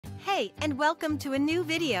Hey, and welcome to a new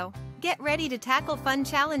video. Get ready to tackle fun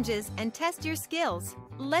challenges and test your skills.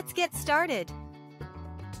 Let's get started.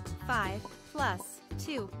 5 plus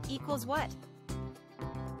 2 equals what?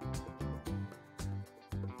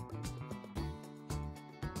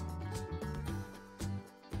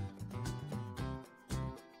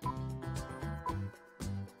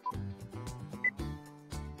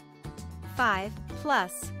 Five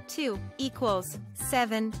plus 2 equals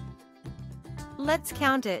 7. Let's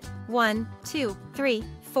count it. 1, 2, 3,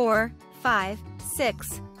 4, 5,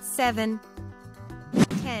 6, 7.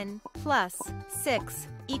 10 plus 6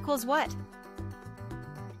 equals what?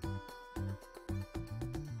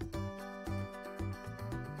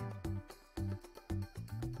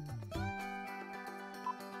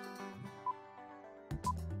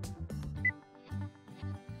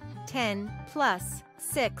 Ten plus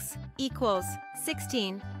 6 equals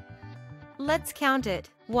 16. Let's count it.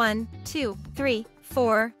 1, 2, 3,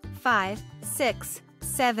 4, 5, 6,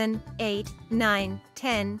 7, 8, 9,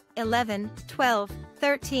 10, 11, 12,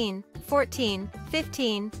 13, 14,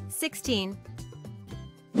 15, 16.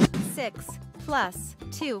 6 plus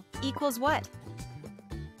 2 equals what?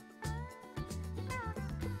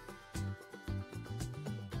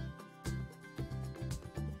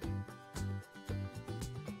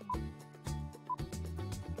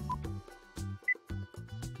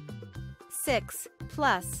 Six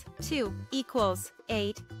plus 2 equals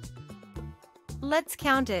 8. Let's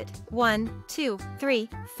count it. 1, 2, 3,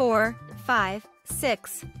 4, 5,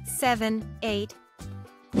 6, 7, 8.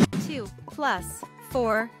 2 plus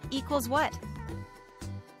 4 equals what?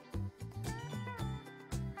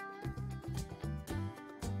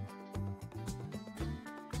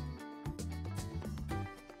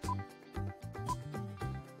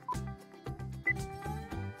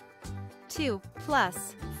 Two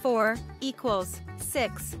plus 4 equals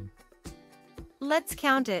 6. Let's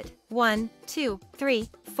count it. 1, 2, 3,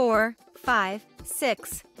 4, 5,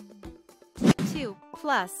 6. 2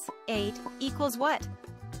 plus 8 equals what?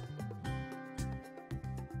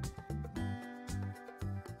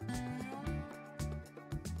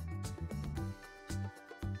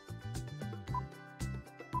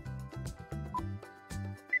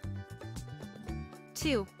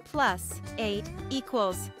 Two plus 8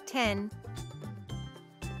 equals 10.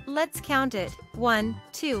 Let's count it. 1,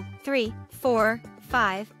 2, 3, 4,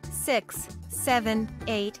 5, 6, 7,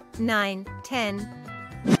 8, 9, 10.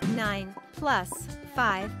 9 plus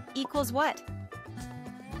 5 equals what?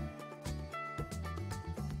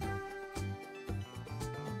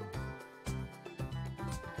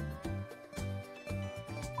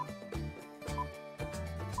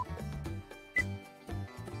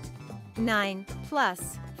 Nine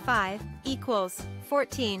plus 5 equals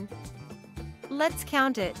 14. Let's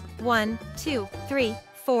count it. 1, 2, 3,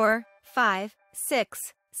 4, 5,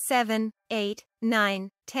 6, 7, 8, 9,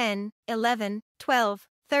 10, 11, 12,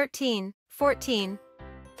 13, 14.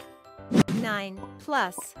 9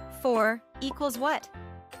 plus 4 equals what?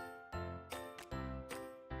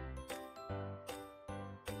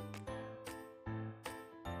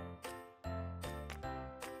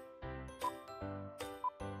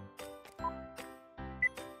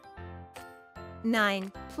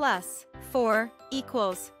 Nine plus 4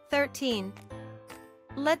 equals 13.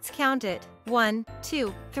 Let's count it. 1,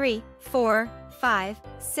 2, 3, 4, 5,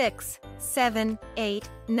 6, 7, 8,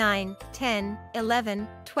 9, 10, 11,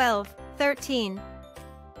 12, 13.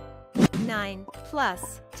 9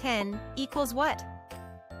 plus 10 equals what?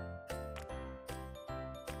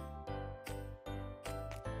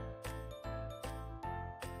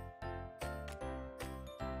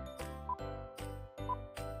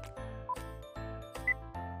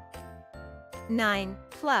 Nine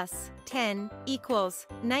plus 10 equals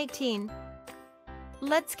 19.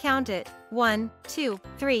 Let's count it. 1, 2,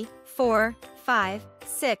 3, 4, 5,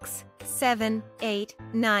 6, 7, 8,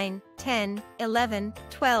 9, 10, 11,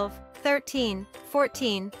 12, 13,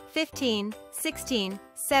 14, 15, 16,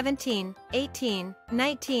 17, 18,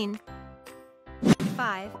 19.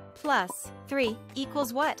 5 plus 3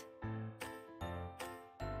 equals what?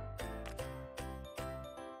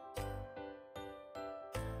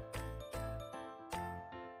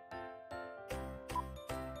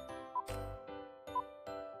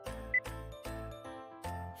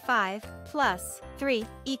 Five plus 3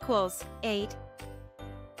 equals 8.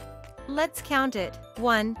 Let's count it.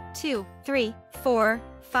 1, 2, 3, 4,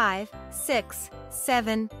 5, 6,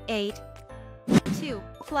 7, 8. 2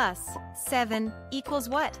 plus 7 equals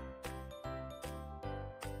what?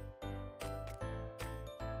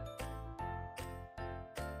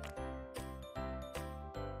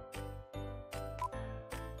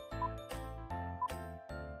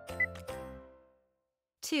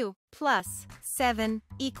 2 plus 7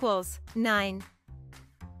 equals 9.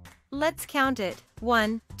 Let's count it.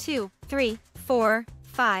 1, 2, 3, 4,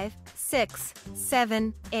 5, 6,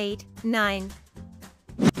 7, 8, 9.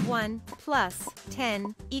 1 plus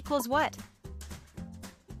 10 equals what?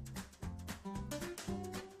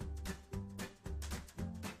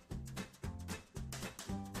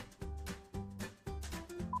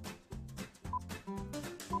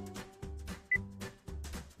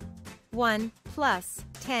 One plus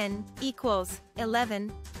 10 equals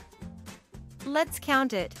 11. Let's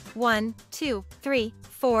count it. 1, 2, 3,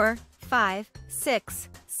 4, 5, 6,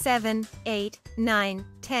 7, 8, 9,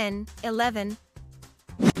 10, 11.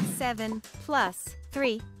 7 plus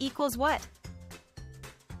 3 equals what?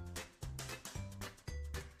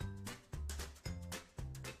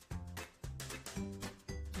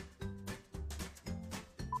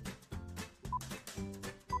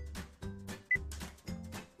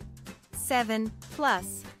 Seven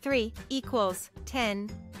plus 3 equals 10.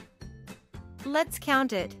 Let's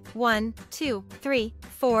count it. 1, 2, 3,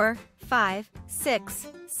 4, 5, 6,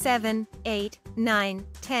 7, 8, 9,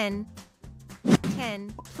 10.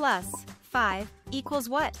 10 plus 5 equals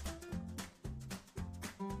what?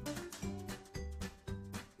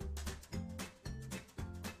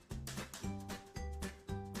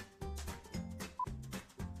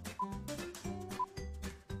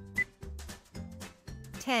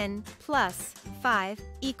 Ten plus 5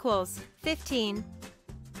 equals 15.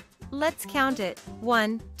 Let's count it.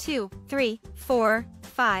 1, 2, 3, 4,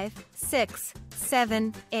 5, 6,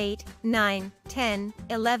 7, 8, 9, 10,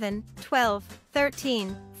 11, 12,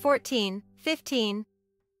 13, 14, 15.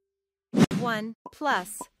 1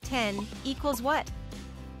 plus 10 equals what?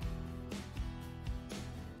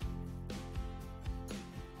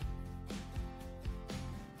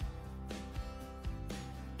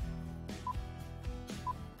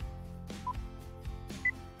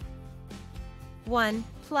 One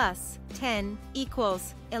plus 10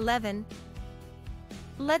 equals 11.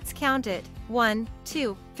 Let's count it. 1,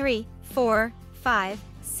 2, 3, 4, 5,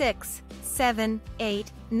 6, 7,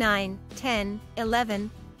 8, 9, 10,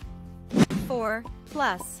 11. 4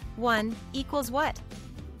 plus 1 equals what?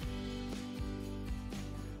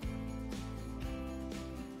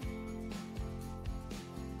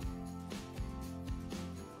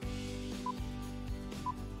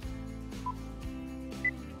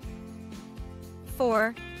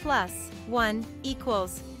 Four plus 1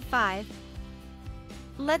 equals 5.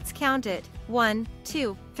 Let's count it. 1,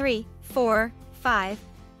 2, 3, 4, 5.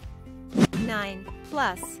 9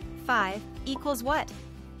 plus 5 equals what?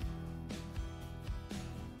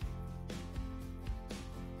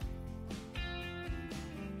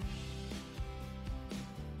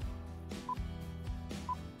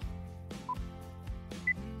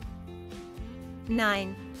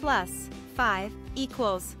 Nine plus 5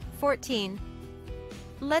 equals 14.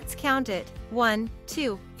 Let's count it. 1,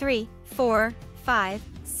 2, 3, 4, 5,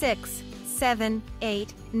 6, 7,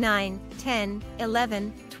 8, 9, 10,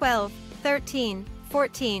 11, 12, 13,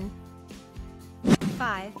 14.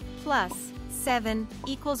 5 plus 7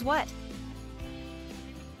 equals what?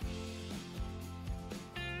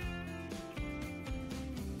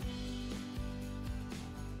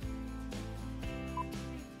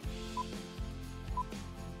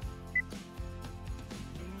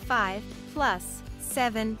 Five plus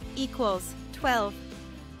 7 equals 12.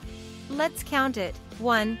 Let's count it.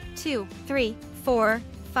 1, 2, 3, 4,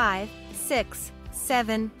 5, 6,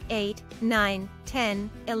 7, 8, 9, 10,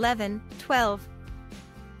 11, 12.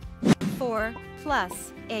 4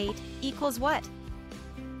 plus 8 equals what?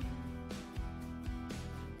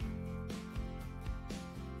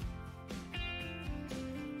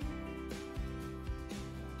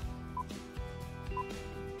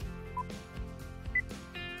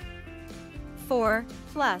 Four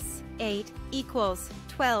plus 8 equals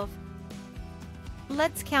 12.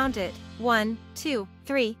 Let's count it. 1, 2,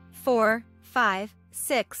 3, 4, 5,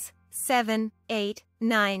 6, 7, 8,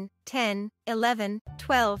 9, 10, 11,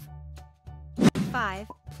 12. 5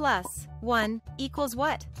 plus 1 equals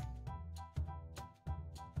what?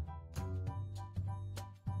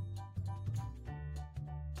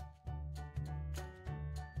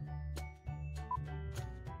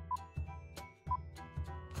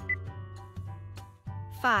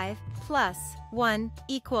 Five plus 1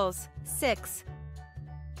 equals 6.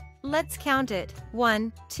 Let's count it.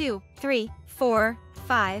 1, 2, 3, 4,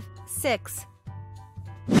 5, 6.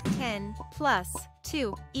 10 plus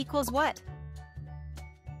 2 equals what?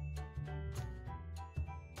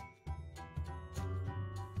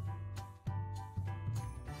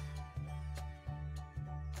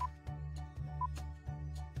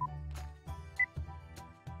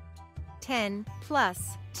 Ten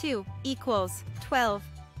plus 2 equals 12.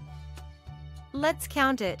 Let's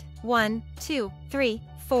count it. 1, 2, 3,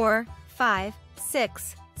 4, 5,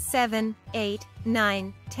 6, 7, 8,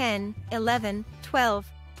 9, 10, 11, 12.